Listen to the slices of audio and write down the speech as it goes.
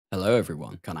Hello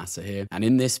everyone, Carnasa here, and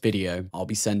in this video, I'll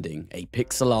be sending a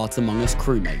pixel art Among Us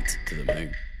crewmate to the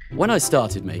moon. When I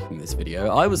started making this video,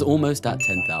 I was almost at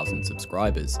 10,000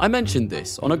 subscribers. I mentioned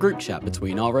this on a group chat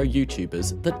between RO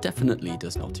YouTubers that definitely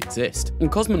does not exist. And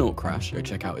Cosmonaut Crash, go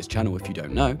check out his channel if you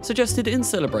don't know, suggested in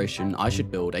celebration I should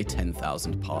build a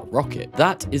 10,000 part rocket.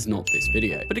 That is not this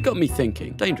video, but it got me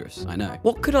thinking, dangerous, I know.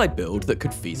 What could I build that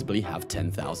could feasibly have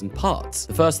 10,000 parts?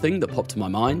 The first thing that popped to my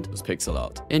mind was pixel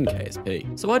art in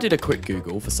KSP. So I did a quick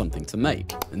Google for something to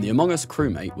make, and the Among Us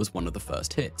crewmate was one of the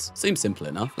first hits. Seems simple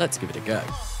enough, let's give it a go.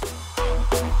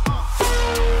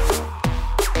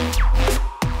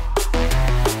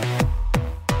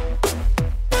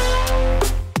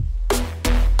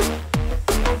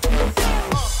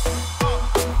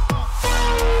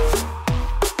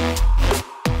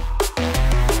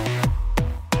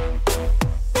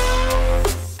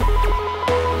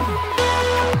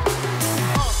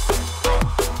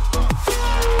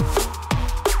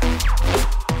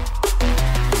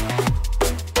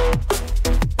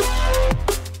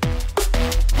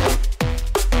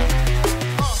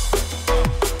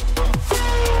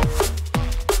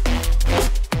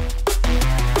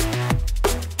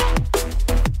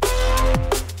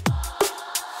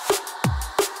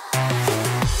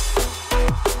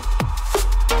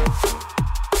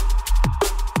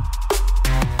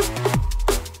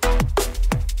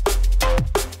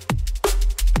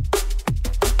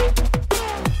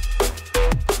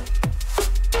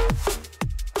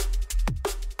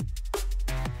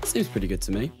 Seems pretty good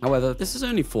to me. However, this is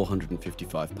only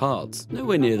 455 parts,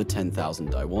 nowhere near the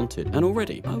 10,000 I wanted, and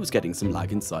already I was getting some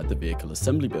lag inside the vehicle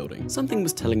assembly building. Something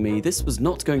was telling me this was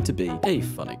not going to be a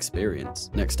fun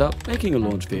experience. Next up, making a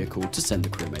launch vehicle to send the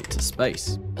crewmate to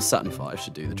space. A Saturn V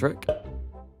should do the trick.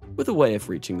 With a way of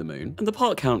reaching the moon, and the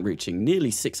part count reaching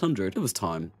nearly 600, it was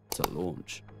time to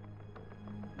launch.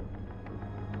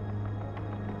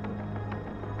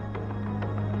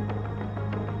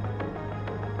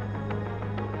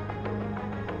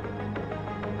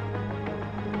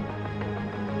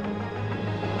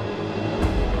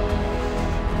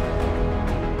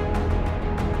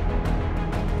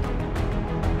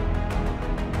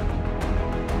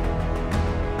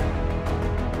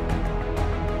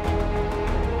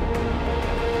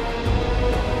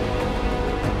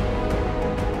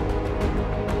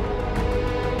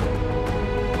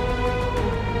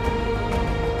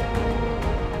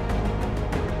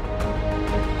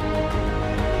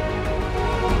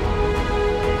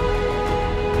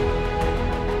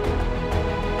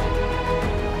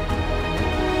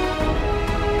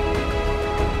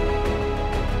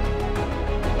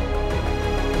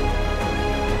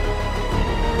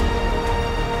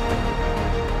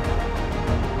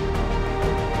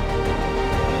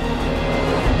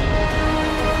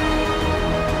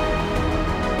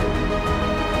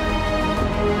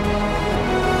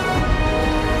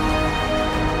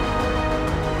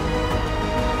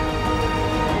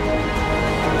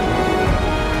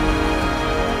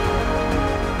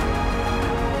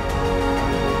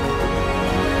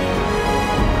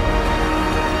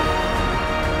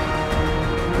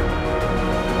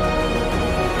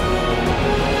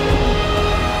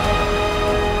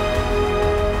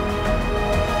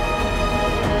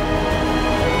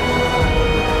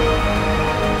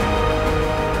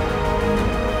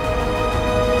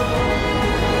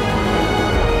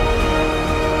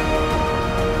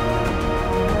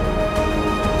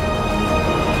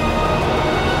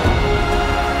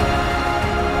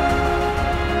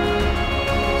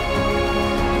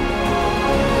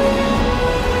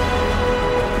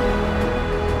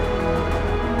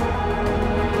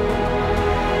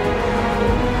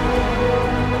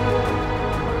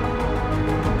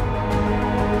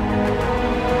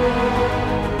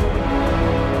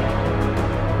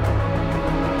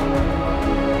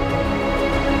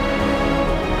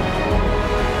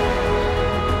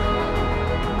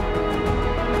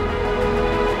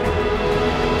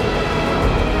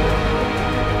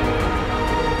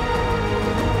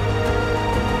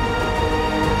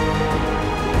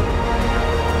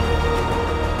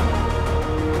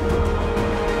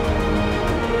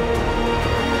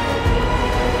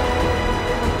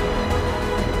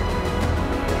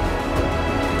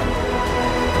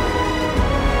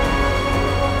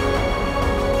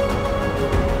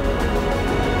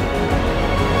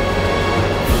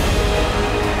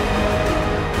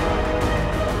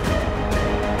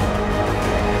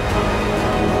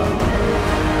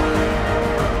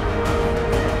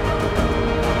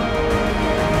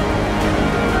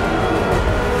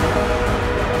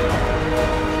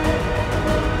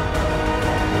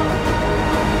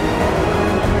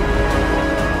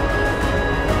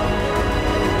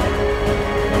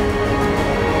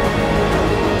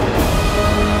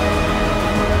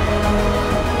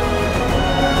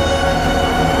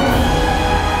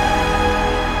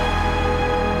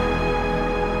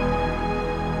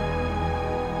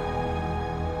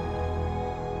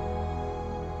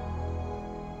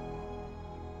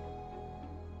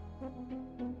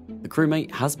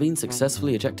 crewmate has been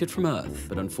successfully ejected from Earth,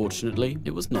 but unfortunately,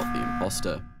 it was not the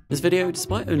imposter. This video,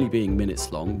 despite only being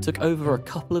minutes long, took over a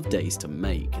couple of days to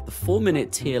make. The 4-minute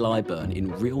TLI burn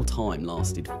in real time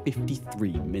lasted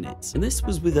 53 minutes, and this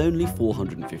was with only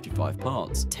 455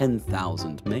 parts.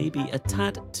 10,000, maybe a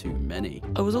tad too many.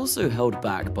 I was also held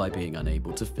back by being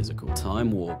unable to physical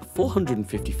time warp.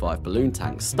 455 balloon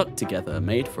tanks stuck together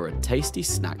made for a tasty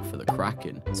snack for the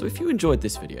Kraken. So if you enjoyed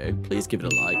this video, please give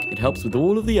it a like. It helps with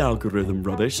all of the algorithm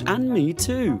rubbish, and me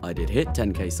too. I did hit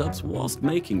 10k subs whilst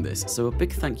making this, so a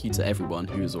big thank you to everyone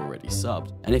who has already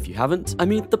subbed. And if you haven't, I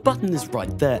mean, the button is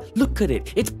right there. Look at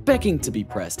it. It's begging to be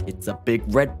pressed. It's a big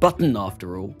red button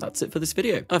after all. That's it for this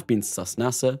video. I've been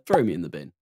Carnasa. Throw me in the bin.